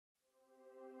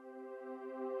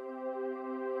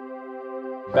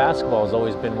Basketball has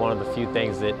always been one of the few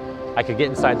things that I could get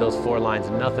inside those four lines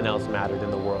and nothing else mattered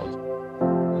in the world.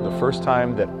 The first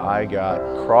time that I got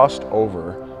crossed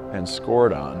over and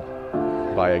scored on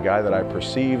by a guy that I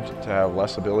perceived to have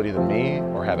less ability than me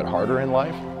or have it harder in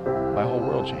life, my whole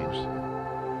world changed.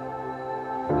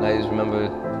 And I just remember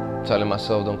telling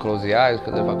myself, don't close the eyes,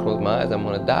 because if I close my eyes, I'm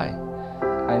gonna die.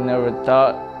 I never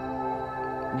thought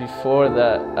before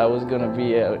that I was gonna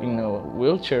be a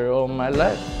wheelchair all my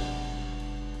life.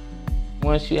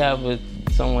 Once you have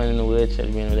someone in a wheelchair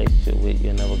to be in a relationship with,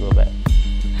 you'll never go back.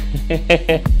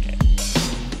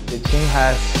 The team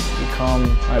has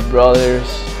become my brothers.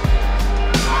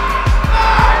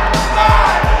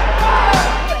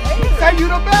 Say you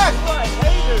the best!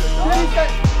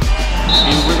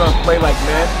 Either we're gonna play like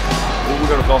men, or we're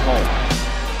gonna go home.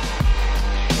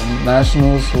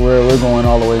 Nationals, we're going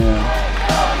all the way in.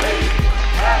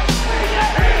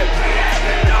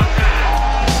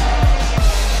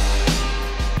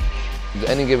 At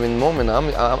any given moment,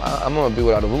 I'm gonna be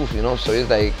without a roof, you know? So it's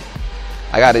like,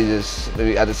 I gotta just,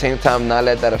 at the same time, not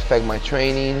let that affect my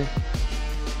training.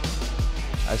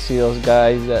 I see those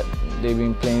guys that they've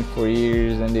been playing for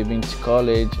years and they've been to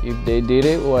college. If they did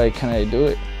it, why can't I do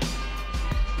it?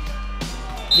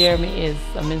 Jeremy is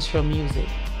a minstrel of music.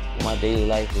 My daily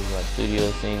life is like studio,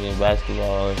 singing,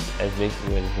 basketball. That's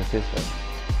basically what it consists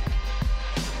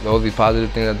of. The only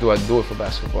positive thing I do it for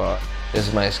basketball. This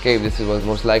is my escape. This is what's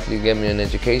most likely to get me an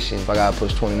education. If I gotta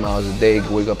push 20 miles a day,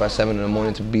 wake up at 7 in the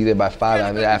morning to be there by 5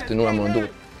 in the afternoon, I'm gonna do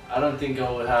it. I don't think I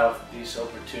would have this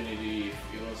opportunity if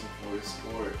it wasn't for the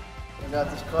sport. I got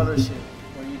the scholarship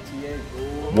for UTA.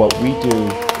 What we do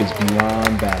is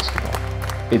beyond basketball.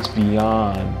 It's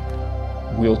beyond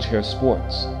wheelchair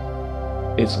sports.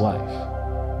 It's life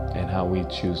and how we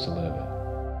choose to live it.